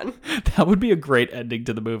 Done. That would be a great ending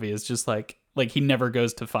to the movie. It's just like he never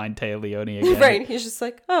goes to find Tay Leone again. Right. He's just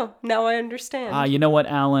like, oh, now I understand. You know what,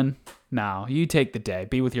 Alan? No, you take the day,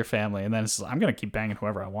 be with your family, and then it's like, I'm gonna keep banging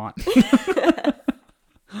whoever I want.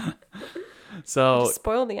 So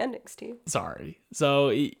Spoil the ending, Steve. sorry. So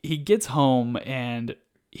he gets home and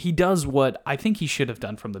he does what I think he should have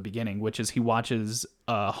done from the beginning, which is he watches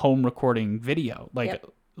a home recording video, like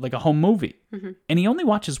a home movie, and he only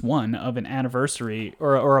watches one of an anniversary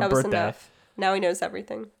or a That was birthday. enough. Now he knows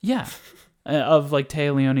everything. Yeah. Of like Tay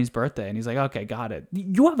Leone's birthday, and he's like, okay, got it.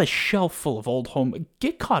 You have a shelf full of old home.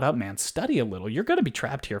 Get caught up, man. Study a little. You're gonna be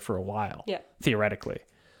trapped here for a while. Yeah. Theoretically.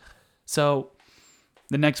 So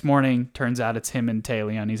the next morning, turns out it's him and Tay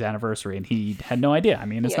Leone's anniversary, and he had no idea. I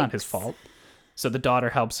mean, it's not his Yikes. fault. So the daughter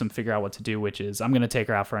helps him figure out what to do, which is, I'm gonna take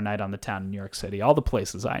her out for a night on the town in New York City, all the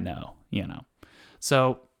places I know,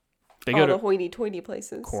 So they go All to the hoity-toity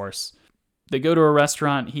places. course. They go to a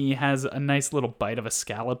restaurant. He has a nice little bite of a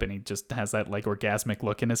scallop, and he just has that like orgasmic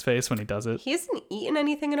look in his face when he does it. He hasn't eaten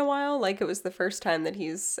anything in a while. Like it was the first time that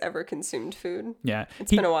he's ever consumed food. Yeah.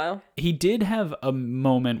 It's been a while. He did have a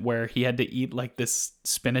moment where he had to eat like this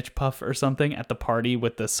spinach puff or something at the party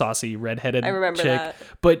with the saucy redheaded I remember chick. that.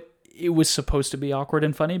 But it was supposed to be awkward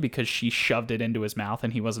and funny because she shoved it into his mouth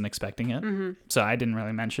and he wasn't expecting it. Mm-hmm. So I didn't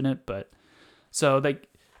really mention it. But so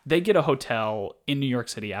they get a hotel in New York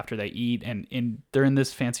City after they eat, and they're in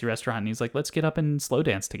this fancy restaurant, and he's like, let's get up and slow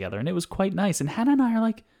dance together. And it was quite nice. And Hannah and I are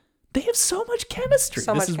like, they have so much chemistry.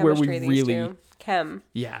 So this much is chemistry, where we these really two. Chem.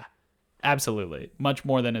 Yeah, absolutely. Much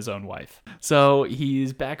more than his own wife. So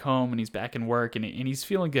he's back home and he's back in work and he's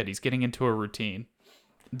feeling good. He's getting into a routine.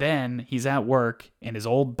 Then he's at work and his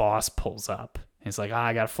old boss pulls up. He's like,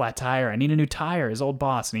 I got a flat tire. I need a new tire. His old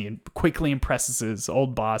boss. And he quickly impresses his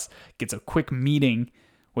old boss, gets a quick meeting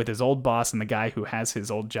with his old boss and the guy who has his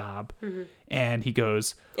old job. Mm-hmm. And he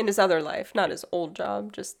goes, In his other life, not his old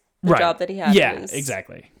job, just the right. job that he had Yeah, in his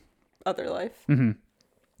exactly. other life. Mm-hmm.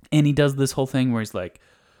 And he does this whole thing where he's like,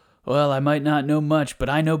 well, I might not know much, but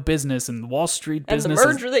I know business, and Wall Street And the business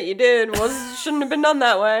merger that you did shouldn't have been done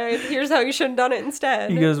that way. Here's how you should have done it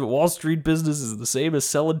instead. He goes, Wall Street business is the same as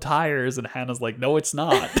selling tires. And Hannah's like, no, it's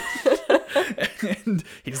not. And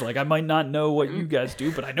he's like, I might not know what you guys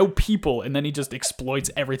do, but I know people. And then he just exploits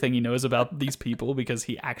everything he knows about these people because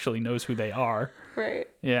he actually knows who they are. Right.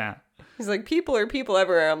 Yeah. He's like, people are people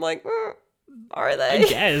everywhere. I'm like, are I they?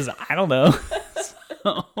 guess. I don't know.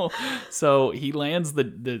 So he lands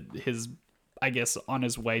his, I guess, on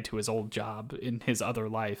his way to his old job in his other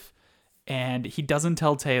life. And he doesn't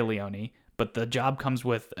tell Téa Leoni, but the job comes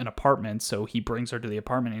with an apartment. So he brings her to the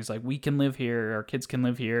apartment. And he's like, we can live here. Our kids can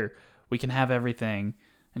live here. We can have everything.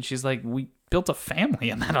 And she's like, we built a family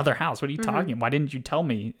in that other house. What are you talking? Why didn't you tell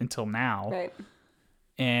me until now? Right.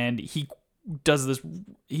 And he does this.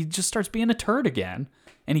 He just starts being a turd again.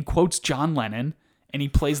 And he quotes John Lennon. And he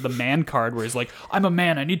plays the man card where he's like, I'm a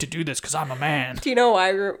man. I need to do this because I'm a man. Do you know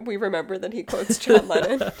why we remember that he quotes John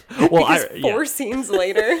Lennon? Well, because four scenes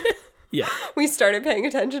later, Yeah. we started paying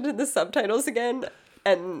attention to the subtitles again.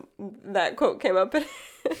 And that quote came up and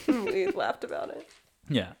we laughed about it.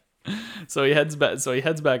 Yeah. So he heads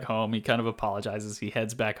back home. He kind of apologizes. He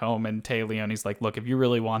heads back home, and Téa Leoni's like, look, if you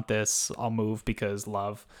really want this, I'll move because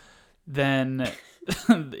love. Then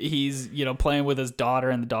he's, playing with his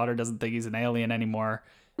daughter, and the daughter doesn't think he's an alien anymore.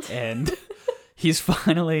 And he's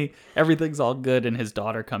finally, everything's all good, and his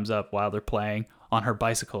daughter comes up while they're playing on her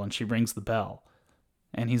bicycle, and she rings the bell.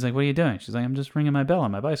 And he's like, what are you doing? She's like, I'm just ringing my bell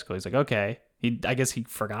on my bicycle. He's like, okay. I guess he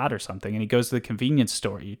forgot or something, and he goes to the convenience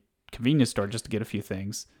store just to get a few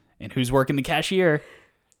things. And who's working the cashier?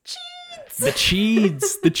 Cheeds. The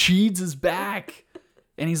Cheeds. The Cheeds is back.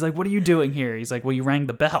 And he's like, what are you doing here? He's like, well, you rang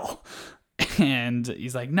the bell. And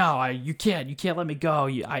he's like, no, you can't let me go.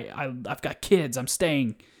 I've got kids. I'm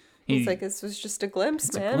staying. He's like, this was just a glimpse,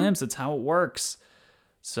 It's man. a glimpse. It's how it works.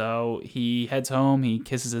 So he heads home. He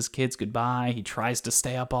kisses his kids goodbye. He tries to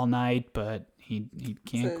stay up all night, but he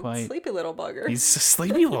can't He's a quite. sleepy little bugger. He's a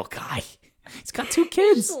sleepy little guy. He's got 2 Just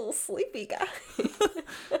kids. a little sleepy guy.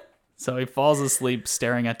 So he falls asleep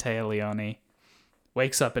staring at Téa Leoni,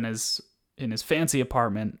 wakes up in his fancy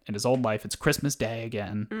apartment in his old life. It's Christmas Day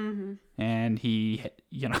again. Mm-hmm. And he,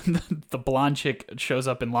 the blonde chick shows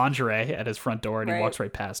up in lingerie at his front door, and he walks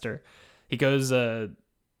right past her. He goes to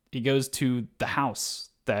the house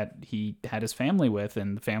that he had his family with,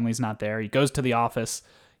 and the family's not there. He goes to the office.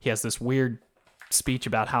 He has this weird speech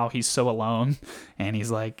about how he's so alone, and he's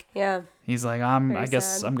like, Yeah. I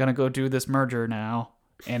guess sad. I'm gonna go do this merger now.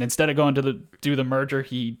 And instead of going to do the merger,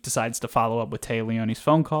 he decides to follow up with Téa Leoni's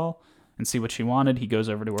phone call and see what she wanted. He goes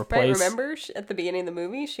over to her Right, place. remember at the beginning of the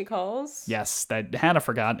movie, she calls? Yes, that Hannah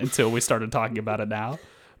forgot until we started talking about it now.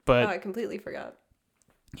 But Oh, I completely forgot.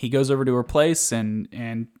 he goes over to her place,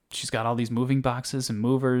 and she's got all these moving boxes and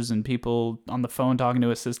movers and people on the phone talking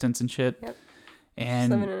to assistants and shit. Yep.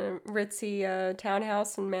 And Living in a ritzy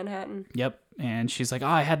townhouse in Manhattan. yep. And she's like, oh,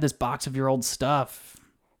 I had this box of your old stuff.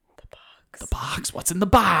 The box? What's in the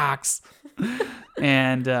box?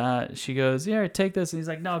 And she goes, yeah, take this. And he's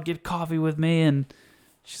like, no, get coffee with me. And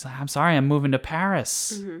she's like, I'm sorry, I'm moving to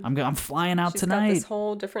Paris. I'm flying out She's tonight. got this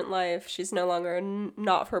whole different life. She's no longer a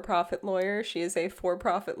not-for-profit lawyer. She is a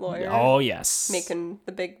for-profit lawyer. Oh, yes. Making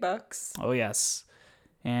the big bucks. Oh, yes.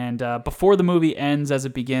 And before the movie ends, as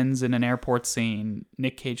it begins in an airport scene,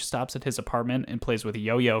 Nick Cage stops at his apartment and plays with a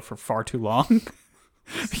yo-yo for far too long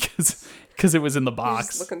because it was in the He's box.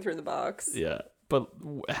 just looking through the box. Yeah, but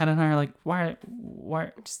Hannah and I are like, why?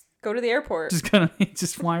 Just go to the airport.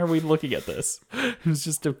 Just why are we looking at this? It was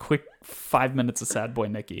just a quick 5 minutes of Sad Boy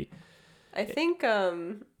Nicky. I think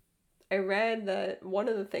I read that one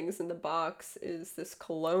of the things in the box is this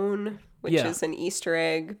cologne, which Yeah. is an Easter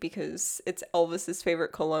egg because it's Elvis's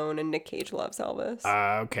favorite cologne and Nick Cage loves Elvis.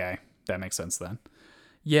 Okay. That makes sense then.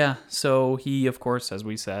 Yeah, so he, of course, as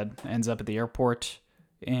we said, ends up at the airport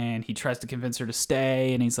and he tries to convince her to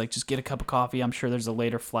stay and he's like, just get a cup of coffee. I'm sure there's a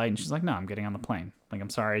later flight. And she's like, no, I'm getting on the plane. Like,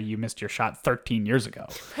 I'm sorry, you missed your shot 13 years ago.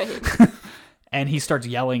 Right. And he starts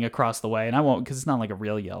yelling across the way. And I won't, because it's not like a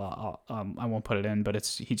real yell. I won't put it in, but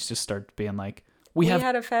he just starts being like, we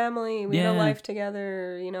had a family, we had Yeah. a life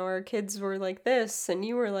together, you know, our kids were like this and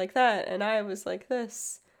you were like that and I was like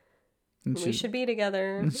this. and We should be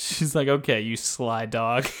together. She's like, okay, you sly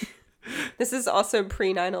dog. This is also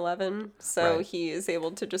pre 9/11, so Right. he is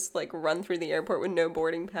able to just like run through the airport with no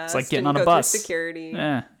boarding pass. It's like getting and on a go through bus. security.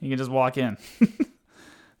 Yeah, you can just walk in.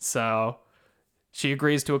 So she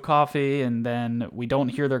agrees to a coffee, and then we don't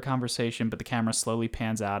hear their conversation, but the camera slowly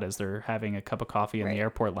pans out as they're having a cup of coffee in Right. the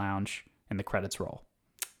airport lounge, and the credits roll.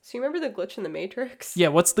 So you remember the glitch in the Matrix? Yeah,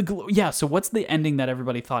 so what's the ending that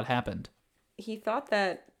everybody thought happened? He thought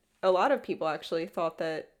that a lot of people actually thought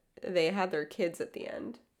that they had their kids at the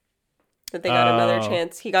end. That they got another Oh.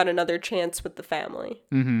 chance. He got another chance with the family.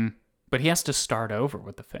 But he has to start over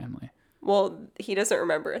with the family. Well, he doesn't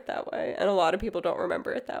remember it that way, and a lot of people don't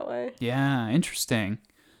remember it that way. Yeah, interesting.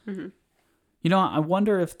 You know, I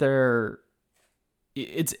wonder if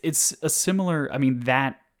it's a similar. I mean,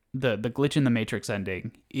 that the glitch in the Matrix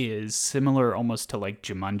ending is similar almost to like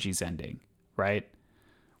Jumanji's ending, right?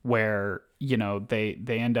 Where you know they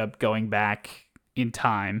end up going back in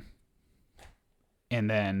time, and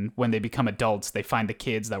then when they become adults, they find the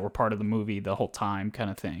kids that were part of the movie the whole time,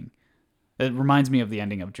 kind of thing. It reminds me of the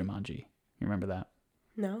ending of Jumanji. You remember that?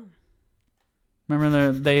 No.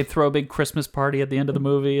 Remember they throw a big Christmas party at the end of the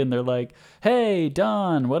movie and they're like, hey,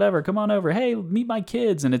 Don, whatever, come on over. Hey, meet my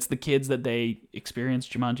kids. And it's the kids that they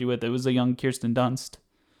experienced Jumanji with. It was a young Kirsten Dunst.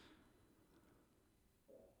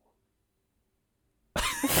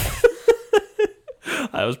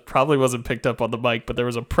 Probably wasn't picked up on the mic, but there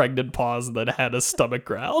was a pregnant pause that had a stomach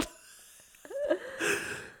growl.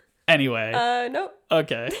 Anyway. Nope.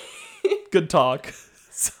 Okay. Good talk.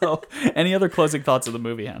 So, any other closing thoughts of the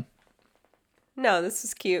movie, Han? No, this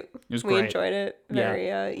is cute. was We great. enjoyed it.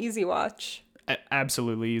 Very easy watch.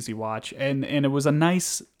 Absolutely easy watch, and it was a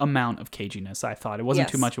nice amount of caginess. I thought it wasn't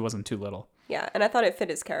too Yes. much, it wasn't too little. Yeah, and I thought it fit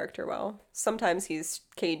his character well. Sometimes he's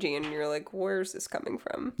cagey and you're like, where's this coming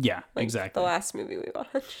from? Yeah, Like exactly. the last movie we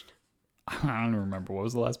watched. I don't remember, what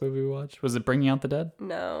was the last movie we watched? Was it Bringing Out the Dead?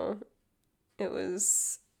 No. It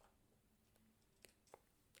was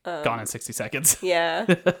Gone in 60 Seconds. yeah.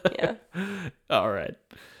 Yeah. All right.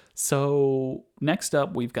 So next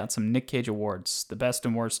up, we've got some Nick Cage awards, the best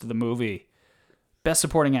and worst of the movie. Best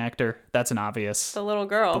supporting actor, that's an obvious. The little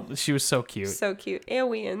girl. She was so cute. So cute.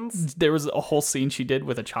 Aliens. There was a whole scene she did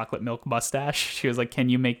with a chocolate milk mustache. She was like, "Can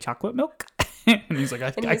you make chocolate milk?" And he's like,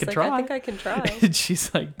 And I he's could like, try. I think I can try. And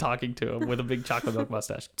she's like talking to him with a big chocolate milk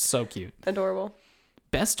mustache. So cute. Adorable.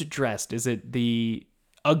 Best dressed, is it the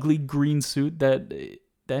ugly green suit that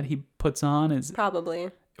he puts on?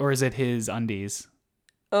 Probably. Or is it his undies?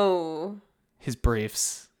 Oh. His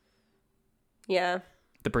briefs? Yeah.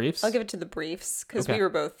 The briefs? I'll give it to the briefs because Okay. we were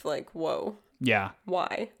both like, whoa, Yeah,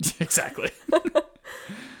 why? exactly.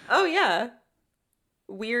 Oh, yeah.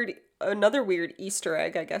 Another weird Easter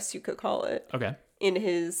egg, I guess you could call it. Okay. In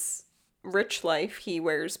his rich life, he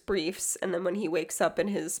wears briefs, and then when he wakes up in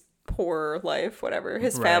his poor life, whatever,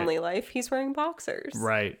 his Right. family life, he's wearing boxers.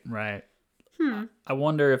 Right. I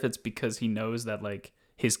wonder if it's because he knows that like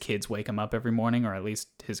his kids wake him up every morning, or at least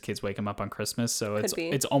his kids wake him up on Christmas. So Could be.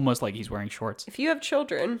 it's almost like he's wearing shorts. If you have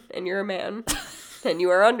children and you're a man and you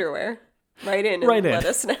wear underwear, write in and Write in. let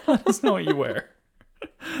us know. Let us know what you wear.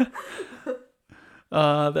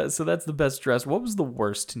 So that's the best dress. What was the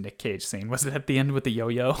worst Nick Cage scene? Was it at the end with the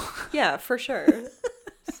yo-yo? Yeah, for sure.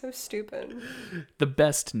 So stupid. The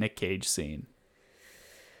best Nick Cage scene.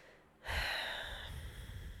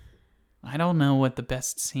 I don't know what the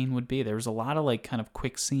best scene would be. There was a lot of like kind of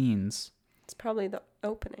quick scenes. It's probably the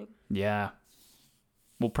opening. Yeah.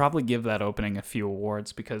 We'll probably give that opening a few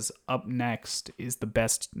awards because up next is the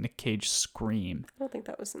best Nick Cage scream. I don't think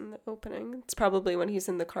that was in the opening. It's probably when he's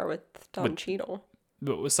in the car with Don Cheadle.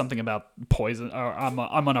 It was something about poison, or I'm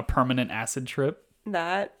on a permanent acid trip.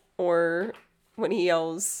 That, or when he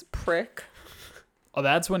yells prick. Oh,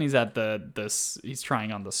 that's when he's at he's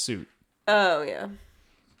trying on the suit. Oh, yeah.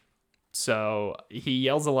 So he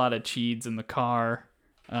yells a lot at Cheeds in the car.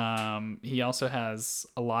 He also has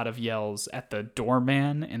a lot of yells at the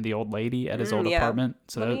doorman and the old lady at his old yeah. apartment.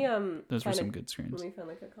 So Let me, those were find some a- good screams. Let me find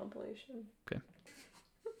like a compilation. Okay.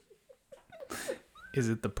 Is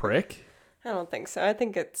it the prick? I don't think so. I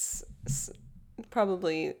think it's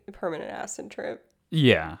probably a permanent acid trip.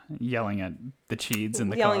 Yeah, yelling at the Cheeds in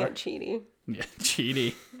the Yelling car. at Cheaty. Yeah,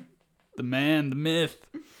 Cheedy. The man, the myth.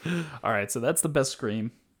 All right, so that's the best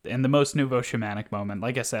Scream. And the most nouveau shamanic moment.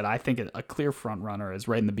 Like I said, I think a clear front runner is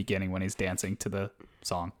right in the beginning when he's dancing to the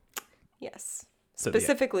song. Yes. So,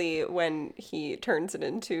 Specifically when he turns it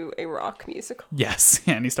into a rock musical. Yes,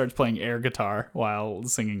 and he starts playing air guitar while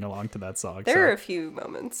singing along to that song. There are a few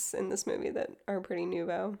moments in this movie that are pretty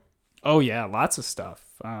nouveau. Oh yeah, lots of stuff.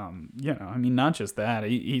 I mean, not just that.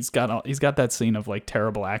 He's got that scene of like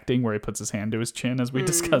terrible acting where he puts his hand to his chin, as we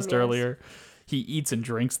discussed earlier. He eats and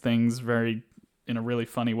drinks things in a really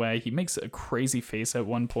funny way. He makes a crazy face at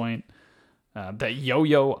one point. That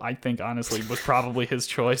yo-yo, I think, honestly, was probably his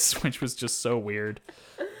choice, which was just so weird.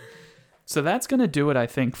 So that's going to do it, I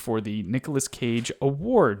think, for the Nicolas Cage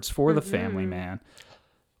Awards for The Family Man.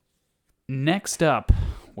 Next up,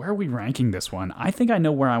 where are we ranking this one? I think I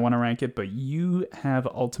know where I want to rank it, but you have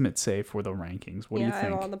ultimate say for the rankings. What do you think? I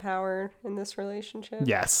have all the power in this relationship.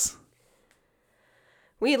 Yes.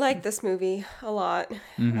 We like this movie a lot.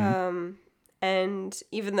 And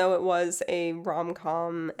even though it was a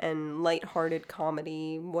rom-com and lighthearted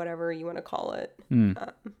comedy, whatever you want to call it,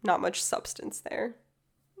 not much substance there.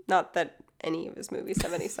 Not that any of his movies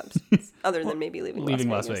have any substance, other than maybe Leaving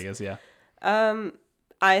Las Vegas, yeah.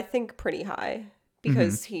 I think pretty high,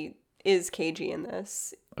 because he is cagey in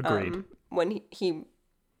this. Agreed. When he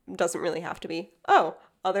doesn't really have to be. Oh,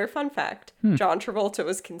 other fun fact. John Travolta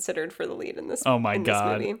was considered for the lead in this, Oh my in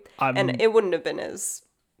God. this movie. And it wouldn't have been as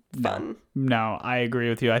fun. No, I agree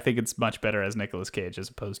with you. I think it's much better as Nicolas Cage as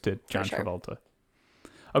opposed to John Travolta.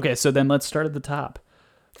 Okay, so then let's start at the top.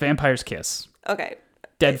 Vampire's Kiss. Okay.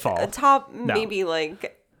 Deadfall. Top, maybe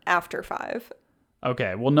like after 5.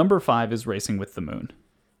 Okay, well, number 5 is Racing with the Moon.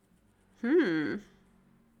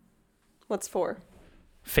 What's 4?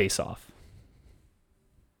 Face Off.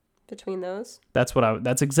 Between those?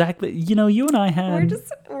 That's exactly, you and I had.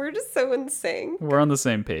 We're just so in sync. We're on the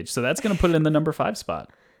same page. So that's going to put it in the number 5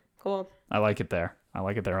 spot. Cool. I like it there. I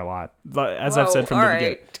like it there a lot. But as I've said from the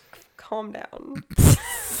beginning. Calm down.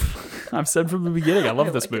 I've said from the beginning, I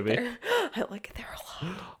love this movie. I like it there a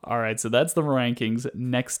lot. All right, so that's the rankings.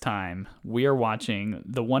 Next time, we are watching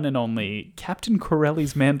the one and only Captain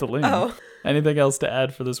Corelli's Mandolin. Oh. Anything else to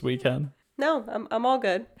add for this weekend? No, I'm all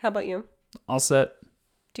good. How about you? All set.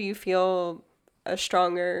 Do you feel a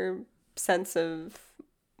stronger sense of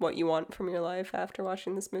what you want from your life after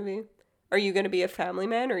watching this movie? Are you going to be a family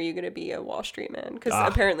man, or are you going to be a Wall Street man? Because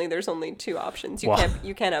apparently there's only 2 options.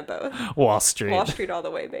 You can't have both. Wall Street. Wall Street all the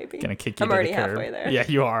way, baby. Gonna kick you I'm to already the curb. halfway there. Yeah,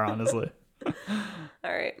 you are, honestly. All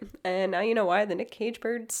right. And now you know why the Nick Cage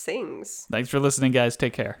bird sings. Thanks for listening, guys.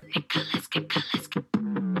 Take care. Nicholas.